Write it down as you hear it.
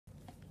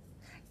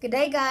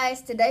G'day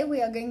guys, today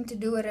we are going to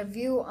do a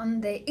review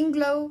on the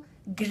Inglot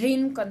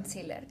green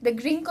concealer. The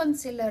green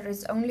concealer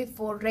is only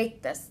for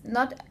redness,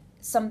 not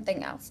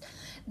something else.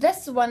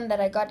 This one that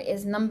I got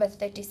is number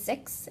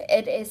 36.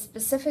 It is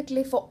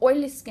specifically for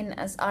oily skin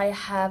as I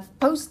have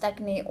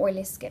post-acne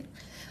oily skin.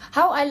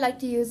 How I like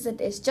to use it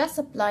is just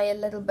apply a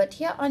little bit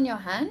here on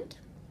your hand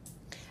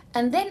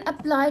and then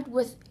apply it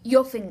with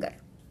your finger.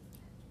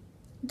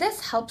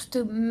 This helps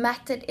to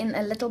matte it in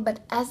a little bit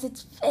as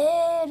it's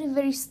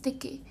very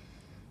sticky.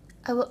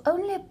 I will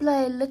only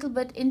apply a little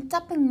bit in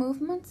tapping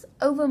movements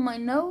over my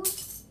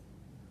nose,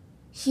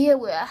 here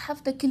where I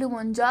have the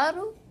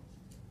Kilimanjaro,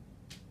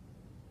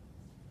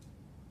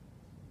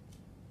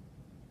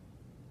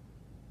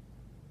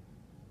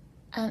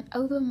 and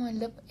over my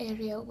lip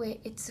area where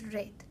it's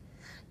red.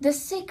 The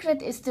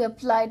secret is to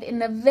apply it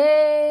in a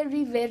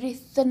very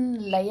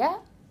thin layer.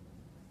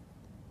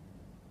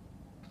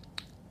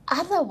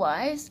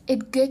 Otherwise,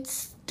 it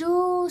gets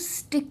too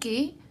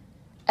sticky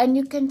and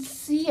you can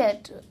see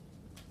it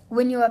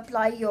when you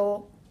apply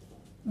your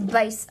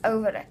base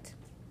over it.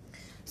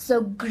 So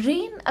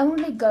green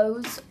only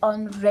goes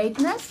on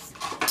redness.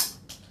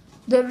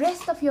 The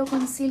rest of your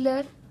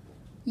concealer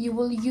you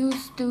will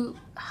use to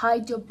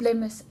hide your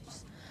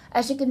blemishes.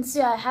 As you can see,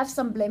 I have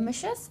some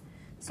blemishes,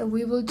 so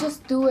we will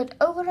just do it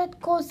over it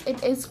because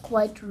it is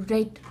quite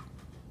red.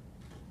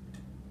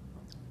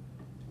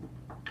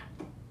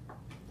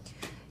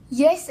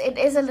 Yes, it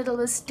is a little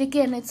bit sticky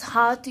and it's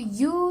hard to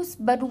use,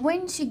 but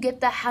once you get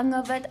the hang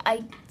of it,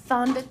 I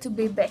found it to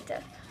be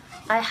better.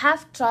 I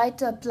have tried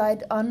to apply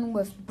it on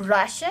with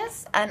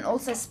brushes and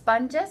also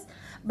sponges,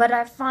 but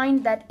I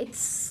find that it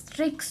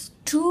sticks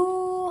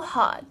too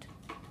hard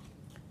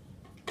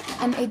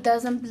and it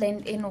doesn't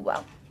blend in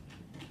well.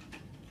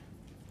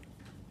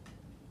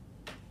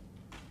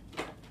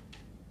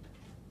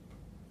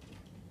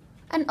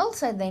 And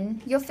also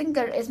then, your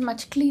finger is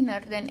much cleaner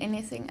than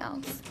anything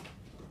else.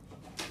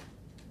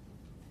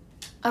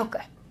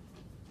 Okay.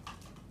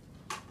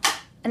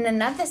 And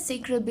another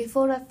secret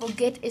before I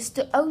forget is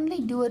to only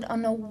do it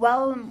on a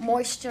well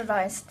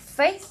moisturized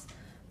face.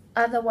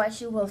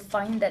 Otherwise you will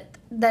find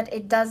that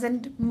it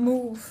doesn't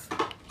move.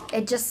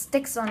 It just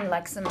sticks on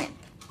like cement.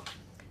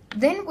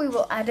 Then we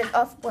will add it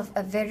off with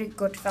a very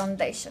good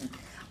foundation.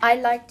 I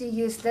like to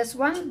use this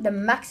one, the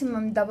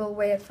Maximum Double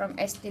Wear from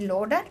Estee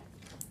Lauder.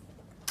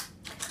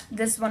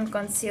 This one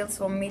conceals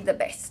for me the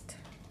best.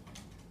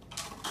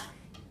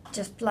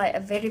 Just apply a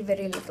very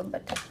little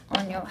bit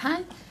on your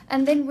hand,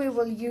 and then we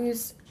will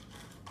use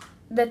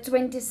the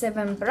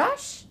 27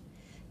 brush.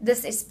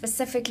 This is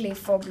specifically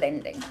for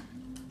blending.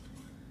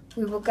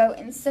 We will go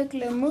in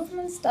circular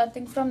movements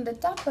starting from the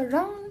top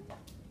around.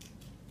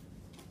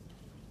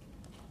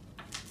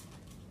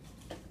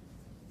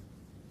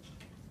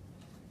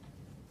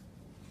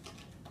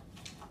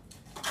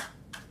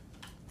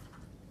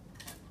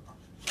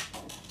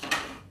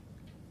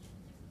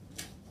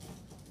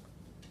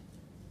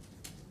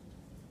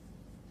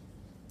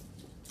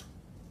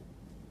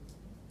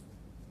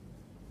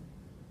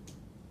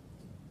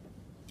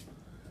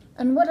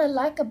 And what I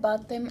like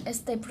about them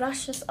is their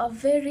brushes are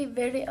very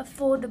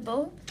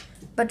affordable,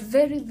 but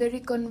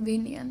very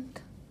convenient.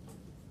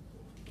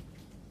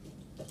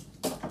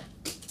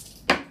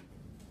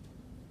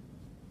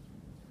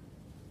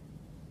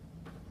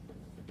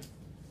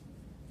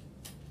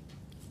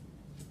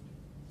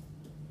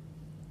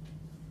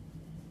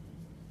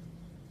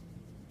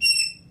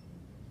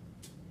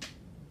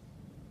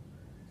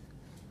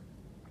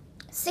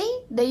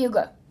 See, there you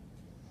go.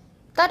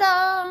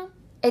 Ta-da!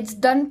 It's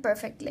done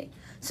perfectly.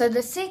 So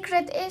the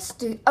secret is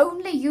to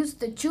only use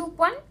the tube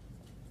one,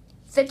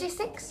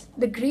 36,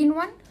 the green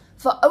one,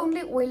 for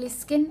only oily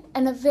skin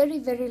and a very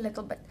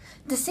little bit.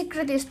 The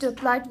secret is to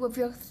apply it with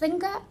your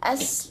finger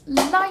as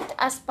light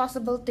as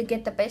possible to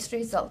get the best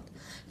result.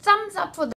 Thumbs up for